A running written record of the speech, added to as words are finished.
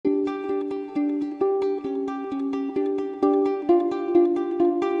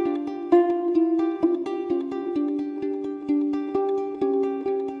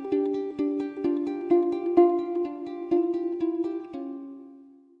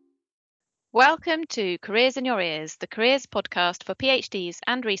Welcome to Careers in Your Ears, the careers podcast for PhDs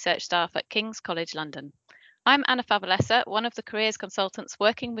and research staff at King's College London. I'm Anna Favalesa, one of the careers consultants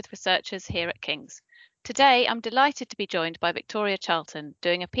working with researchers here at King's. Today, I'm delighted to be joined by Victoria Charlton,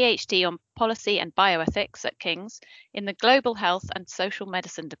 doing a PhD on policy and bioethics at King's in the Global Health and Social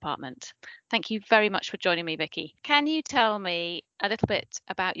Medicine Department. Thank you very much for joining me, Vicky. Can you tell me a little bit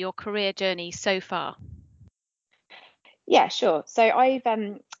about your career journey so far? Yeah, sure. So I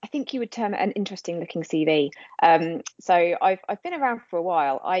think you would term it an interesting looking CV. So I've been around for a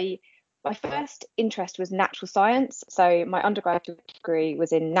while. My first interest was natural science. So my undergraduate degree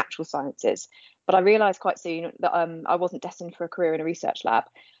was in natural sciences, but I realised quite soon that I wasn't destined for a career in a research lab.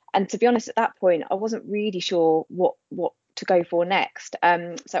 And to be honest, at that point, I wasn't really sure what to go for next.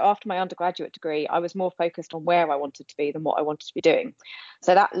 So after my undergraduate degree, I was more focused on where I wanted to be than what I wanted to be doing.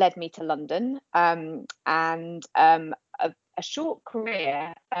 So that led me to London, and a short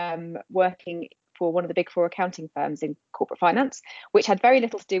career working for one of the big four accounting firms in corporate finance, which had very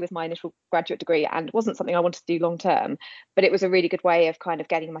little to do with my initial graduate degree and wasn't something I wanted to do long term, but it was a really good way of kind of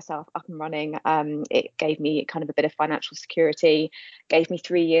getting myself up and running. It gave me kind of a bit of financial security, gave me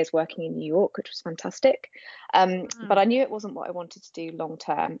 3 years working in New York, which was fantastic. But I knew it wasn't what I wanted to do long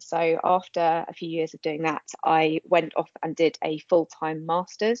term. So after a few years of doing that, I went off and did a full-time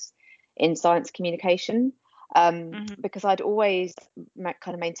master's in science communication. Because I'd always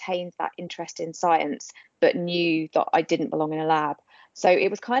kind of maintained that interest in science, but knew that I didn't belong in a lab. So it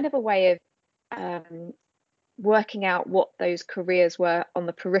was kind of a way of working out what those careers were on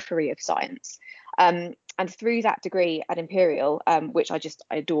the periphery of science. And through that degree at Imperial, which I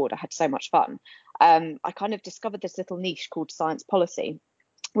adored, I had so much fun, I kind of discovered this little niche called science policy,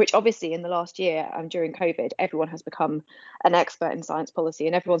 which obviously in the last year, during COVID, everyone has become an expert in science policy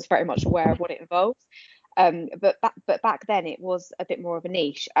and everyone's very much aware of what it involves. But back then it was a bit more of a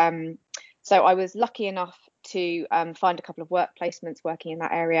niche. So I was lucky enough to find a couple of work placements working in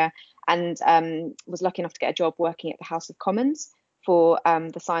that area, and was lucky enough to get a job working at the House of Commons for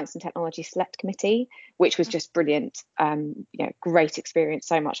the Science and Technology Select Committee, which was just brilliant. Great experience,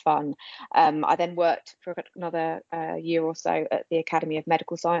 so much fun. I then worked for another year or so at the Academy of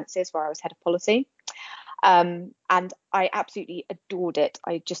Medical Sciences, where I was head of policy. And I absolutely adored it.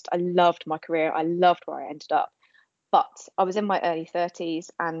 I loved my career. I loved where I ended up. But I was in my early 30s,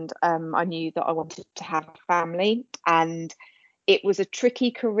 and I knew that I wanted to have a family. And it was a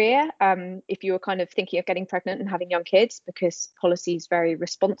tricky career if you were kind of thinking of getting pregnant and having young kids, because policy is very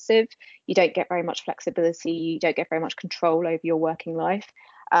responsive. You don't get very much flexibility. You don't get very much control over your working life.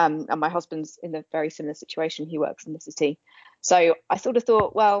 And my husband's in a very similar situation. He works in the city. So I sort of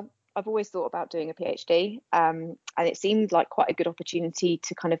thought, well, I've always thought about doing a PhD, and it seemed like quite a good opportunity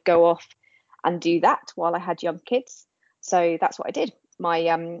to kind of go off and do that while I had young kids. So that's what I did.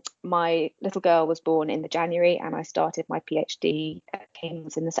 My little girl was born in the January, and I started my PhD at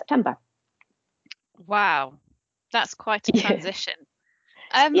King's in the September. Wow, that's quite a transition.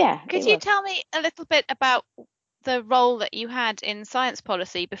 Could you tell me a little bit about the role that you had in science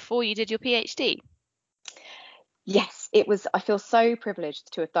policy before you did your PhD? Yes, it was. I feel so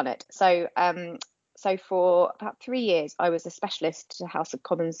privileged to have done it. So for about 3 years, I was a specialist to House of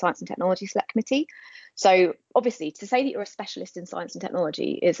Commons Science and Technology Select Committee. So obviously, to say that you're a specialist in science and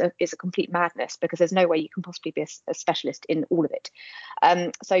technology is a complete madness, because there's no way you can possibly be a specialist in all of it.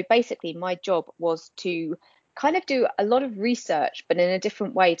 So basically, my job was to kind of do a lot of research, but in a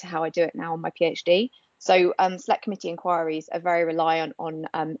different way to how I do it now on my PhD. So Select Committee inquiries are very reliant on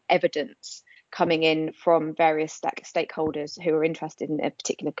evidence coming in from various stakeholders who are interested in a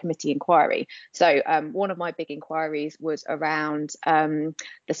particular committee inquiry. So one of my big inquiries was around the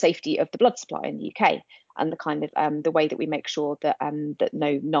safety of the blood supply in the UK, and the kind of the way that we make sure that that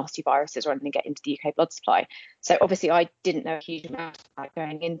no nasty viruses or anything get into the UK blood supply. So obviously I didn't know a huge amount about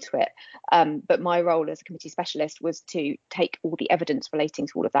going into it, but my role as a committee specialist was to take all the evidence relating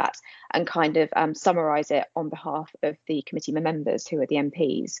to all of that and kind of summarise it on behalf of the committee members, who are the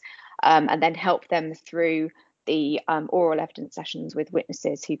MPs, and then help them through the oral evidence sessions with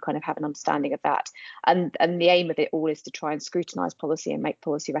witnesses who kind of have an understanding of that. And the aim of it all is to try and scrutinise policy and make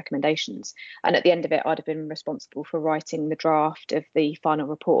policy recommendations. And at the end of it, I'd have been responsible for writing the draft of the final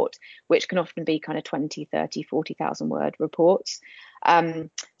report, which can often be kind of 20, 30, 40,000 word reports.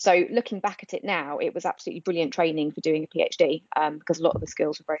 So looking back at it now, it was absolutely brilliant training for doing a PhD, because a lot of the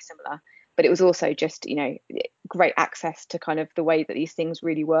skills were very similar. But it was also just, great access to kind of the way that these things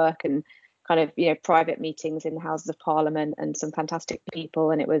really work, and kind of, private meetings in the Houses of Parliament, and some fantastic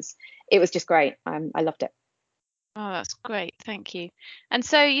people. And it was just great. I loved it. Oh, that's great. Thank you. And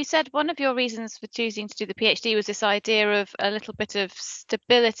so you said one of your reasons for choosing to do the PhD was this idea of a little bit of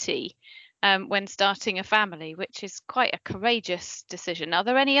stability. when starting a family, which is quite a courageous decision. Are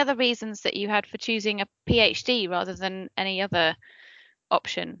there any other reasons that you had for choosing a PhD rather than any other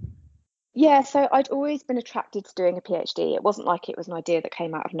option? Yeah, so I'd always been attracted to doing a PhD. It wasn't like it was an idea that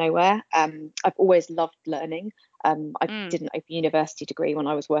came out of nowhere. I've always loved learning. I Mm. did an open university degree when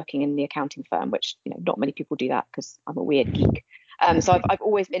I was working in the accounting firm, which not many people do that because I'm a weird geek. So I've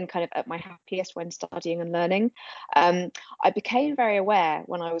always been kind of at my happiest when studying and learning. I became very aware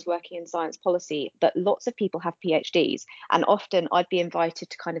when I was working in science policy that lots of people have PhDs, and often I'd be invited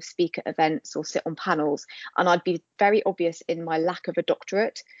to kind of speak at events or sit on panels, and I'd be very obvious in my lack of a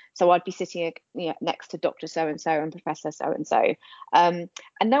doctorate. So I'd be sitting next to Dr. So and so and Professor so and so. And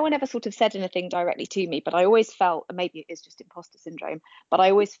no one ever sort of said anything directly to me, but I always felt, and maybe it is just imposter syndrome, but I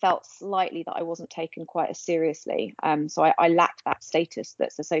always felt slightly that I wasn't taken quite as seriously. So I lacked that status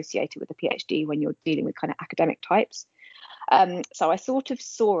that's associated with a PhD when you're dealing with kind of academic types. So I sort of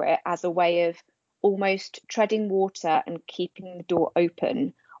saw it as a way of almost treading water and keeping the door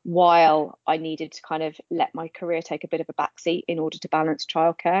open while I needed to kind of let my career take a bit of a backseat in order to balance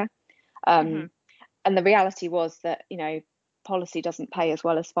childcare. Mm-hmm. And the reality was that, policy doesn't pay as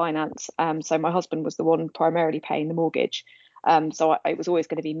well as finance. So my husband was the one primarily paying the mortgage. So it was always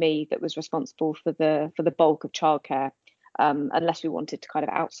going to be me that was responsible for the bulk of childcare, unless we wanted to kind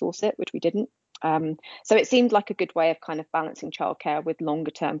of outsource it, which we didn't. So it seemed like a good way of kind of balancing childcare with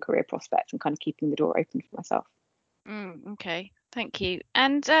longer term career prospects and kind of keeping the door open for myself. Okay, thank you.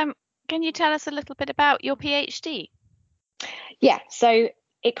 And can you tell us a little bit about your PhD? Yeah, so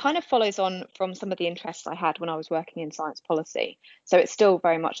it kind of follows on from some of the interests I had when I was working in science policy. So it's still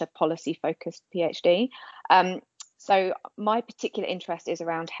very much a policy focused PhD. So my particular interest is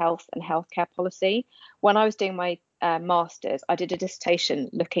around health and healthcare policy. When I was doing my master's, I did a dissertation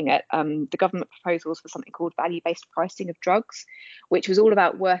looking at the government proposals for something called value-based pricing of drugs, which was all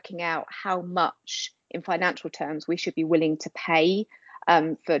about working out how much in financial terms we should be willing to pay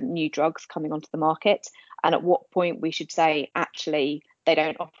for new drugs coming onto the market, and at what point we should say actually they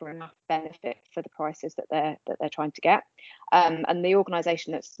don't offer enough benefit for the prices that they're trying to get. And the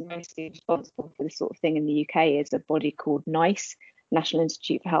organisation that's mostly responsible for this sort of thing in the UK is a body called NICE, National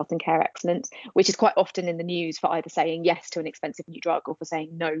Institute for Health and Care Excellence, which is quite often in the news for either saying yes to an expensive new drug or for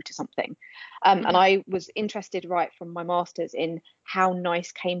saying no to something. And I was interested right from my master's in how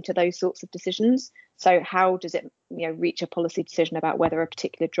NICE came to those sorts of decisions. So how does it reach a policy decision about whether a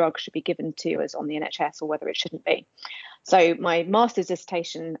particular drug should be given to us on the NHS or whether it shouldn't be? So my master's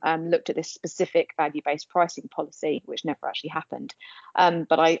dissertation looked at this specific value-based pricing policy, which never actually happened.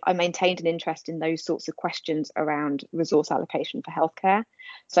 But I maintained an interest in those sorts of questions around resource allocation for healthcare.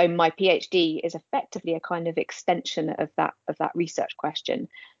 So my PhD is effectively a kind of extension of that research question.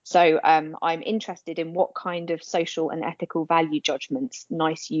 So I'm interested in what kind of social and ethical value judgments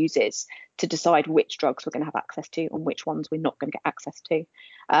NICE uses to decide which drugs we're going to have access to and which ones we're not going to get access to.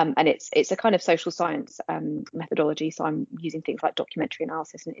 And it's a kind of social science methodology. So I'm using things like documentary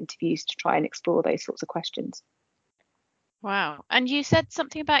analysis and interviews to try and explore those sorts of questions. Wow. And you said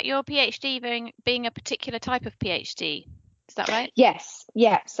something about your PhD being a particular type of PhD. Is that right? Yes.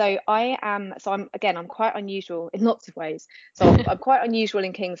 Yeah. So I'm quite unusual in lots of ways. So I'm quite unusual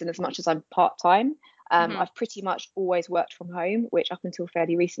in King's in as much as I'm part-time. I've pretty much always worked from home, which up until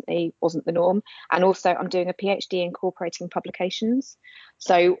fairly recently wasn't the norm. And also I'm doing a PhD incorporating publications.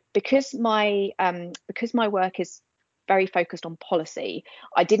 So because my work is very focused on policy,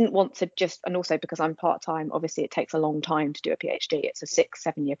 I didn't want to and also because I'm part-time, obviously it takes a long time to do a PhD. It's a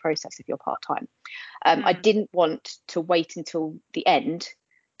 6-7 year process if you're part-time. I didn't want to wait until the end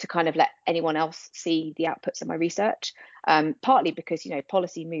to kind of let anyone else see the outputs of my research, partly because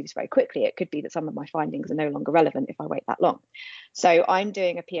policy moves very quickly. It could be that some of my findings are no longer relevant if I wait that long. So I'm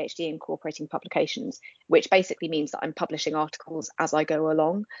doing a PhD incorporating publications, which basically means that I'm publishing articles as I go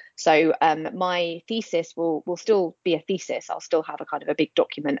along. So my thesis will still be a thesis. I'll still have a kind of a big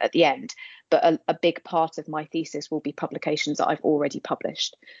document at the end, but a big part of my thesis will be publications that I've already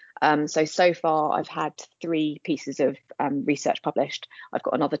published. So far I've had 3 pieces of research published. I've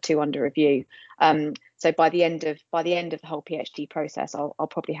got another 2 under review. So by the end of the whole PhD process, I'll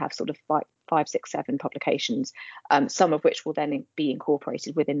probably have sort of 5, 6, 7 publications, some of which will then be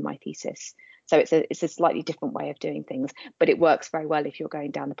incorporated within my thesis. So it's a slightly different way of doing things, but it works very well if you're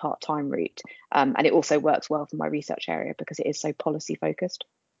going down the part-time route. And it also works well for my research area because it is so policy focused.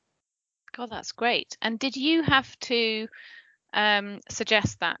 God, that's great. And did you have to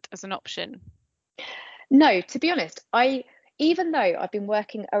suggest that as an option? No, to be honest, even though I've been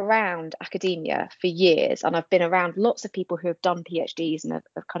working around academia for years and I've been around lots of people who have done PhDs and have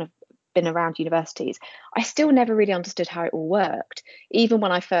kind of been around universities, I still never really understood how it all worked. Even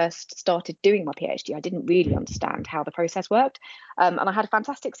when I first started doing my PhD, I didn't really understand how the process worked. And I had a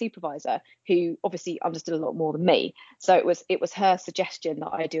fantastic supervisor who obviously understood a lot more than me. So it was her suggestion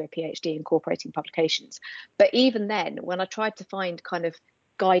that I do a PhD incorporating publications. But even then, when I tried to find kind of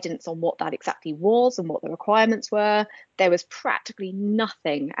guidance on what that exactly was and what the requirements were, there was practically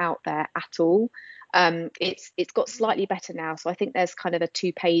nothing out there at all. It's got slightly better now, so I think there's kind of a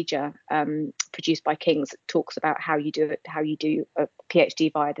 2-pager produced by King's that talks about how you do a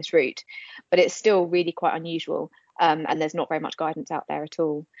PhD via this route, but it's still really quite unusual, and there's not very much guidance out there at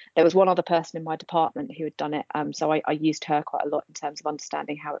all. There was one other person in my department who had done it, so I used her quite a lot in terms of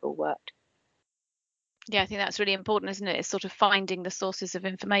understanding how it all worked. Yeah, I think that's really important, isn't it? It's sort of finding the sources of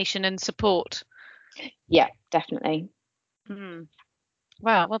information and support. Yeah, definitely.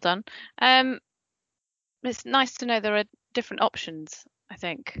 Wow, well done. It's nice to know there are different options, I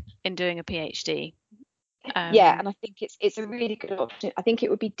think, in doing a PhD. Yeah, and I think it's a really good option. I think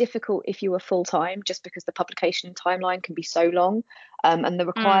it would be difficult if you were full time, just because the publication timeline can be so long, and the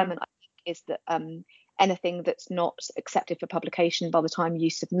requirement I think is that anything that's not accepted for publication by the time you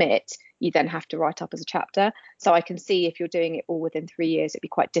submit, you then have to write up as a chapter. So I can see if you're doing it all within 3 years, it'd be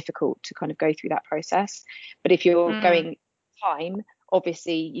quite difficult to kind of go through that process. But if you're going time,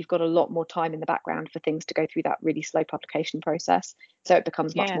 obviously you've got a lot more time in the background for things to go through that really slow publication process. So it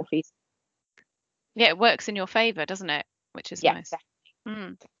becomes much more feasible. Yeah, it works in your favour, doesn't it? Which is nice.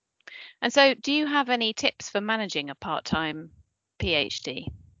 Definitely. And so, do you have any tips for managing a part-time PhD?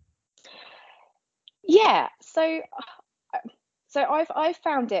 Yeah, so I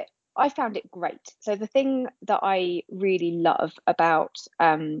found it great. So the thing that I really love about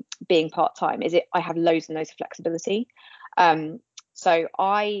being part-time is I have loads and loads of flexibility. So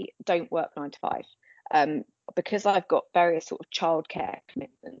I don't work 9 to 5 because I've got various sort of childcare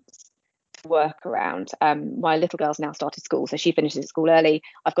commitments to work around. My little girl's now started school, so she finishes school early.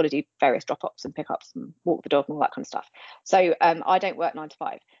 I've got to do various drop-ups and pick-ups and walk the dog and all that kind of stuff. So I don't work 9 to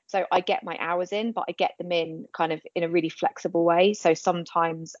 5. So I get my hours in, but I get them in kind of in a really flexible way. So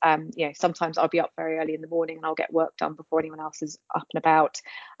sometimes, sometimes I'll be up very early in the morning and I'll get work done before anyone else is up and about.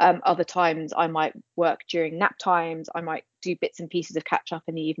 Other times I might work during nap times. I might do bits and pieces of catch up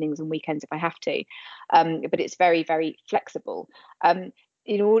in the evenings and weekends if I have to. But it's very, very flexible.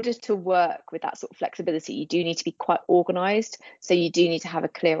 In order to work with that sort of flexibility, you do need to be quite organized. So you do need to have a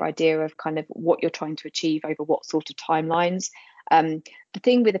clear idea of kind of what you're trying to achieve over what sort of timelines. The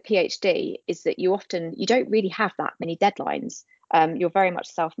thing with a PhD is that you don't really have that many deadlines. You're very much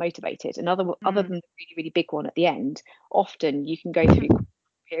self-motivated, and other than the really, really big one at the end, often you can go through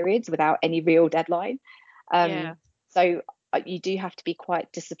periods without any real deadline. So you do have to be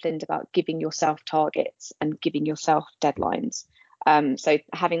quite disciplined about giving yourself targets and giving yourself deadlines. So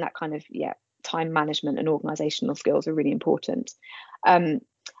having that kind of time management and organizational skills are really important. And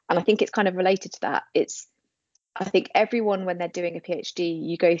I think it's kind of related to that. I think everyone, when they're doing a PhD,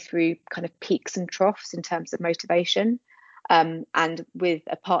 you go through kind of peaks and troughs in terms of motivation. And with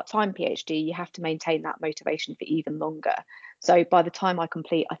a part-time PhD, you have to maintain that motivation for even longer. So by the time I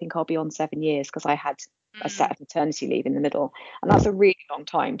complete, I think I'll be on 7 years because I had a set of maternity leave in the middle. And that's a really long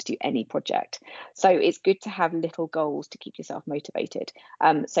time to do any project. So it's good to have little goals to keep yourself motivated.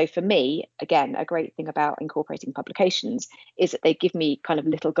 So for me, again, a great thing about incorporating publications is that they give me kind of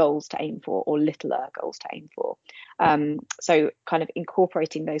little goals to aim for, or littler goals to aim for. So kind of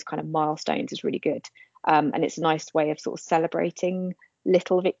incorporating those kind of milestones is really good. And it's a nice way of sort of celebrating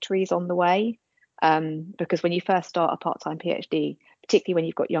little victories on the way. Because when you first start a part-time PhD, particularly when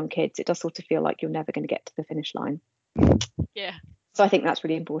you've got young kids, it does sort of feel like you're never going to get to the finish line. Yeah. So I think that's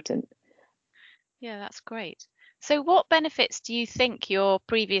really important. Yeah, that's great. So what benefits do you think your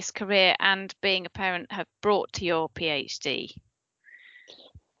previous career and being a parent have brought to your PhD?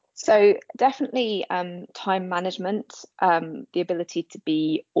 So definitely time management, the ability to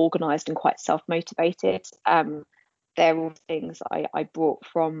be organised and quite self-motivated. They're all things I brought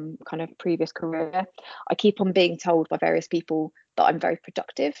from kind of previous career. I keep on being told by various people that I'm very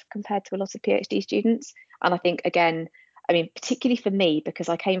productive compared to a lot of PhD students. And I think, again, particularly for me, because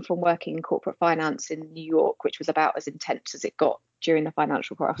I came from working in corporate finance in New York, which was about as intense as it got during the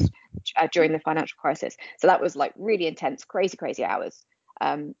financial crisis. So that was like really intense, crazy hours.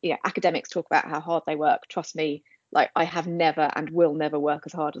 Academics talk about how hard they work. Trust me, like I have never and will never work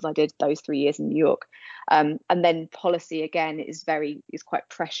as hard as I did those 3 years in New York. And then policy, again, is quite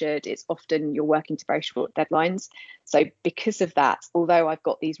pressured. It's often you're working to very short deadlines. So because of that, although I've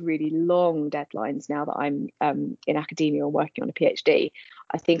got these really long deadlines now that I'm in academia or working on a PhD,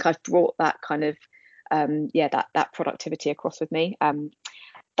 I think I've brought that kind of that productivity across with me.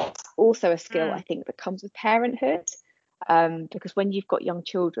 That's also a skill I think that comes with parenthood, because when you've got young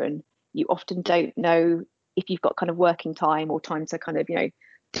children, you often don't know if you've got kind of working time or time to kind of,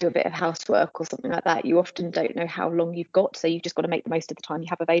 do a bit of housework or something like that. You often don't know how long you've got, so you've just got to make the most of the time you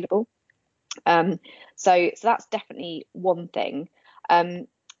have available. So that's definitely one thing.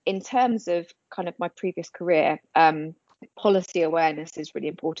 In terms of kind of my previous career, policy awareness is really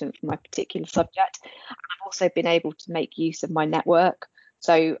important for my particular subject. I've also been able to make use of my network.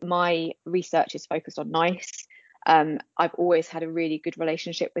 So my research is focused on NICE. I've always had a really good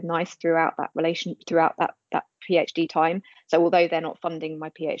relationship with NICE throughout that PhD time. So although they're not funding my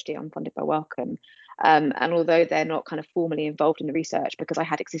PhD, I'm funded by Wellcome. And although they're not kind of formally involved in the research, because I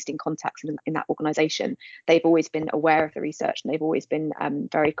had existing contacts in that organisation, they've always been aware of the research and they've always been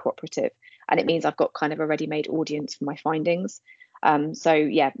very cooperative. And it means I've got kind of a ready-made audience for my findings. So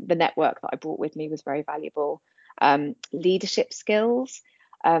yeah, the network that I brought with me was very valuable. Leadership skills.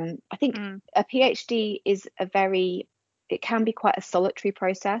 I think a PhD is it can be quite a solitary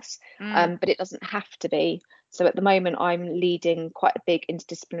process, but it doesn't have to be. So at the moment, I'm leading quite a big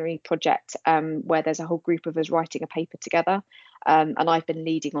interdisciplinary project where there's a whole group of us writing a paper together. And I've been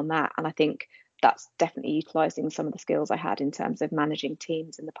leading on that. And I think that's definitely utilising some of the skills I had in terms of managing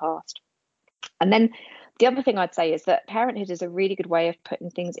teams in the past. And then the other thing I'd say is that parenthood is a really good way of putting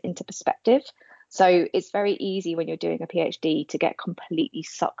things into perspective. So it's very easy when you're doing a PhD to get completely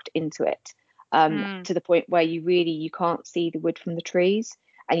sucked into it, to the point where you can't see the wood from the trees.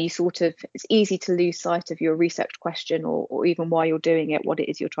 And it's easy to lose sight of your research question or even while you're doing it, what it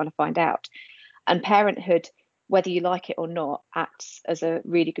is you're trying to find out. And parenthood, whether you like it or not, acts as a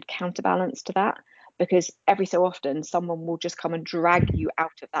really good counterbalance to that, because every so often someone will just come and drag you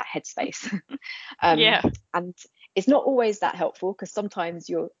out of that headspace. And it's not always that helpful, because sometimes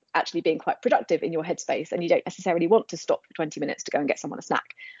you're actually being quite productive in your headspace and you don't necessarily want to stop for 20 minutes to go and get someone a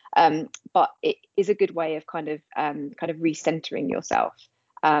snack. But it is a good way of kind of recentering yourself.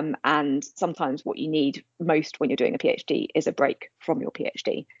 And sometimes what you need most when you're doing a PhD is a break from your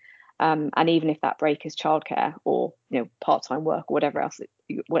PhD. And even if that break is childcare or part-time work or whatever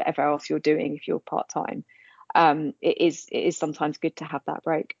else you're doing, if you're part-time, it is sometimes good to have that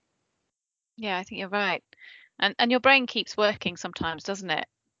break. Yeah, I think you're right. And your brain keeps working sometimes, doesn't it?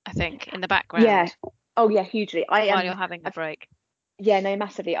 I think in the background. Yeah. Oh yeah, hugely. While you're having a break. Yeah, no,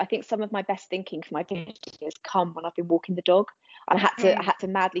 massively. I think some of my best thinking for my PhD has come when I've been walking the dog, and I had to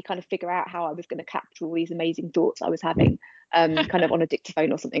madly kind of figure out how I was going to capture all these amazing thoughts I was having, kind of on a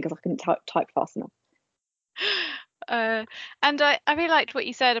dictaphone or something, because I couldn't type fast enough. And I really liked what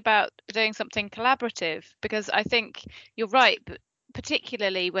you said about doing something collaborative, because I think you're right, but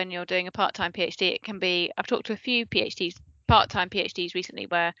particularly when you're doing a part-time PhD, it can be, I've talked to a few part-time PhDs recently,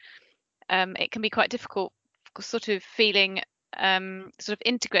 where it can be quite difficult sort of feeling sort of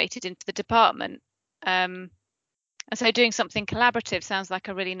integrated into the department. And so doing something collaborative sounds like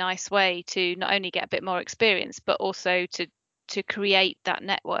a really nice way to not only get a bit more experience, but also to create that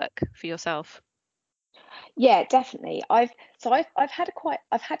network for yourself. Yeah, definitely. I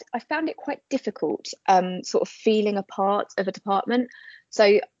found it quite difficult, sort of feeling a part of a department.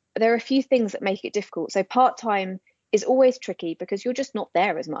 So there are a few things that make it difficult. So part-time is always tricky because you're just not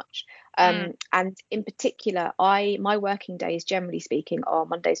there as much. And in particular, my working days, generally speaking, are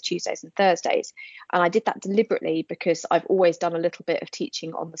Mondays, Tuesdays, and Thursdays. And I did that deliberately because I've always done a little bit of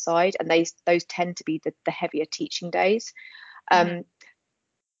teaching on the side, and those tend to be the heavier teaching days.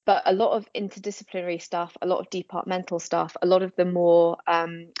 But a lot of interdisciplinary stuff, a lot of departmental stuff, a lot of the more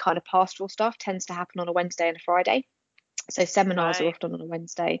kind of pastoral stuff tends to happen on a Wednesday and a Friday. So seminars are often on a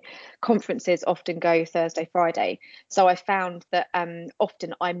Wednesday, conferences often go Thursday, Friday. So I found that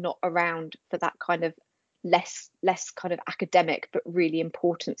often I'm not around for that kind of less kind of academic but really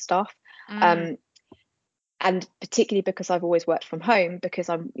important stuff. And particularly because I've always worked from home, because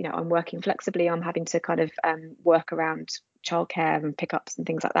I'm working flexibly, I'm having to kind of work around childcare and pickups and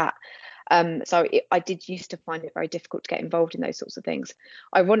things like that. I did used to find it very difficult to get involved in those sorts of things.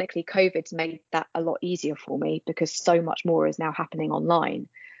 Ironically, COVID's made that a lot easier for me because so much more is now happening online.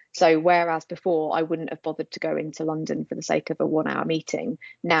 So whereas before I wouldn't have bothered to go into London for the sake of a 1-hour meeting,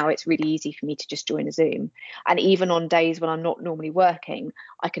 now it's really easy for me to just join a Zoom. And even on days when I'm not normally working,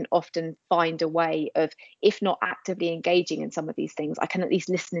 I can often find a way of, if not actively engaging in some of these things, I can at least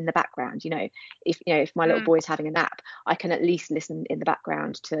listen in the background. If my little boy's having a nap, I can at least listen in the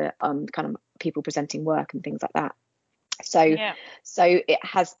background to kind of people presenting work and things like that. So it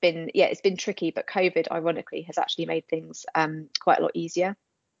has been, it's been tricky, but COVID ironically has actually made things quite a lot easier.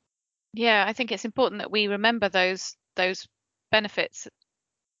 Yeah, I think it's important that we remember those benefits,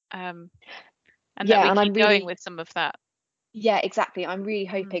 and that we keep going with some of that. Yeah, exactly. I'm really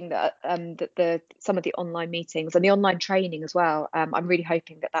Mm. hoping that that the some of the online meetings and the online training as well. I'm really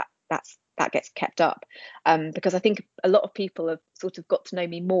hoping that gets kept up, because I think a lot of people have sort of got to know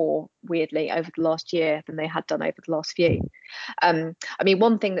me more weirdly over the last year than they had done over the last few. I mean,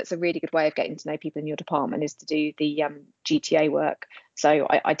 one thing that's a really good way of getting to know people in your department is to do the GTA work. So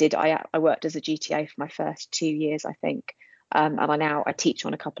I worked as a GTA for my first 2 years, I think. And I teach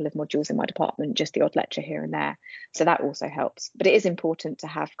on a couple of modules in my department, just the odd lecture here and there. So that also helps. But it is important to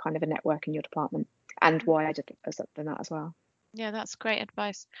have kind of a network in your department, and why I did than that as well. Yeah, that's great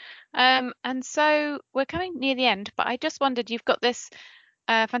advice. And so we're coming near the end, but I just wondered, you've got this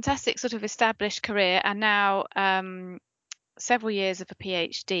fantastic sort of established career and now several years of a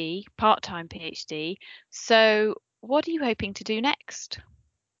PhD, part-time PhD. So what are you hoping to do next?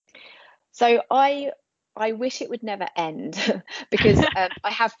 So I wish it would never end because I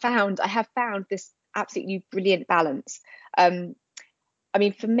have found this absolutely brilliant balance. Um, I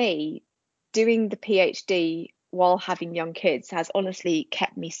mean, for me, doing the PhD while having young kids has honestly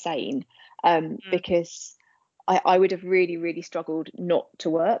kept me sane, Mm, because I would have really, really struggled not to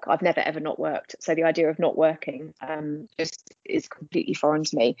work. I've never ever not worked. So the idea of not working just is completely foreign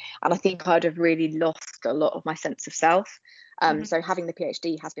to me. And I think I'd have really lost a lot of my sense of self. mhm, So having the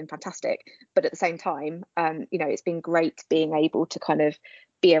PhD has been fantastic. But at the same time, it's been great being able to kind of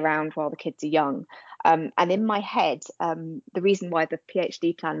be around while the kids are young. And in my head, the reason why the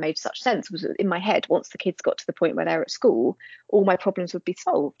PhD plan made such sense was that in my head, once the kids got to the point where they're at school, all my problems would be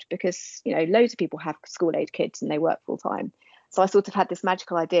solved because, loads of people have school age kids and they work full time. So I sort of had this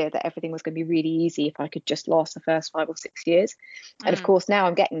magical idea that everything was going to be really easy if I could just last the first 5 or 6 years. And of mm, course, now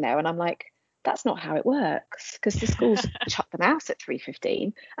I'm getting there and I'm like, that's not how it works because the schools chuck them out at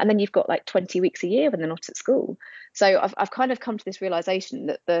 3:15 and then you've got like 20 weeks a year when they're not at school. So I've kind of come to this realization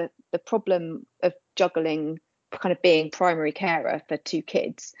that the problem of juggling kind of being primary carer for two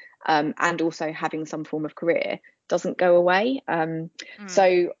kids, and also having some form of career doesn't go away. mm.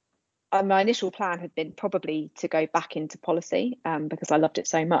 So my initial plan had been probably to go back into policy, because I loved it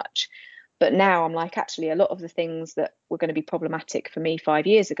so much. But now I'm like, actually, a lot of the things that were going to be problematic for me 5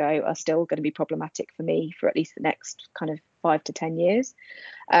 years ago are still going to be problematic for me for at least the next kind of 5 to 10 years.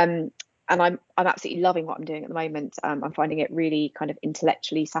 Um, and I'm absolutely loving what I'm doing at the moment. I'm finding it really kind of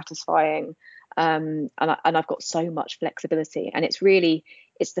intellectually satisfying, and I've got so much flexibility, and it's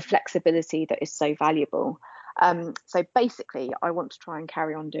the flexibility that is so valuable. So basically, I want to try and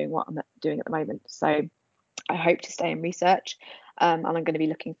carry on doing what I'm doing at the moment. So I hope to stay in research, and I'm going to be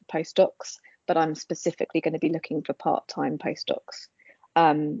looking for postdocs, but I'm specifically going to be looking for part-time postdocs.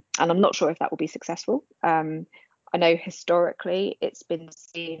 And I'm not sure if that will be successful. I know historically it's been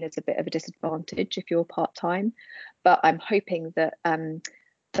seen as a bit of a disadvantage if you're part-time, but I'm hoping that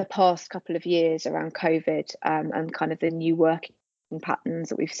the past couple of years around COVID, and kind of the new working patterns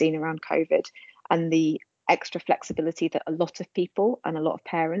that we've seen around COVID, and the extra flexibility that a lot of people and a lot of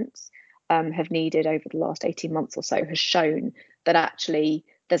parents have needed over the last 18 months or so has shown that actually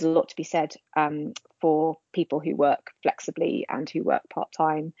there's a lot to be said, for people who work flexibly and who work part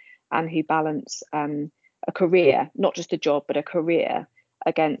time and who balance a career, not just a job, but a career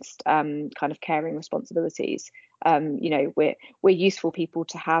against kind of caring responsibilities. We're useful people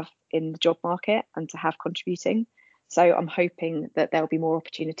to have in the job market and to have contributing. So I'm hoping that there'll be more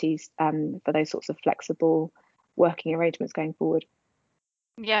opportunities for those sorts of flexible working arrangements going forward.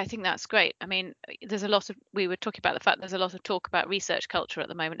 Yeah, I think that's great. I mean, we were talking about the fact there's a lot of talk about research culture at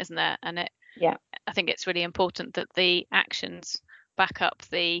the moment, isn't there? And Yeah. I think it's really important that the actions back up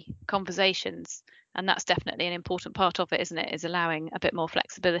the conversations. And that's definitely an important part of it, isn't it? Is allowing a bit more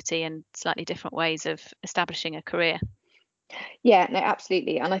flexibility and slightly different ways of establishing a career. Yeah, no,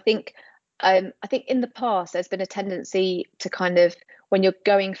 absolutely. And I think in the past there's been a tendency to kind of, when you're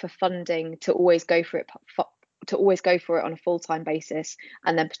going for funding, to always go for it on a full-time basis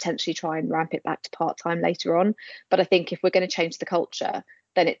and then potentially try and ramp it back to part-time later on. But I think if we're going to change the culture,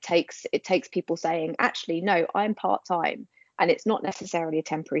 then it takes people saying, actually, no, I'm part-time, and it's not necessarily a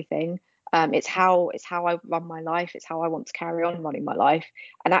temporary thing. It's how I run my life. It's how I want to carry on running my life,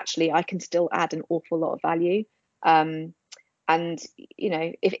 and actually, I can still add an awful lot of value. And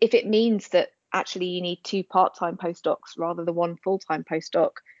if it means that actually you need two part-time postdocs rather than one full-time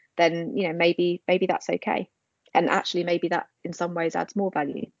postdoc, then maybe that's okay, and actually maybe that in some ways adds more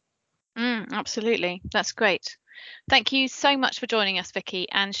value. Absolutely. That's great. Thank you so much for joining us, Vicky,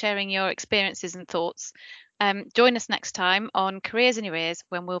 and sharing your experiences and thoughts. Join us next time on Careers in Your Ears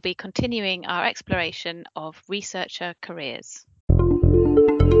when we'll be continuing our exploration of researcher careers.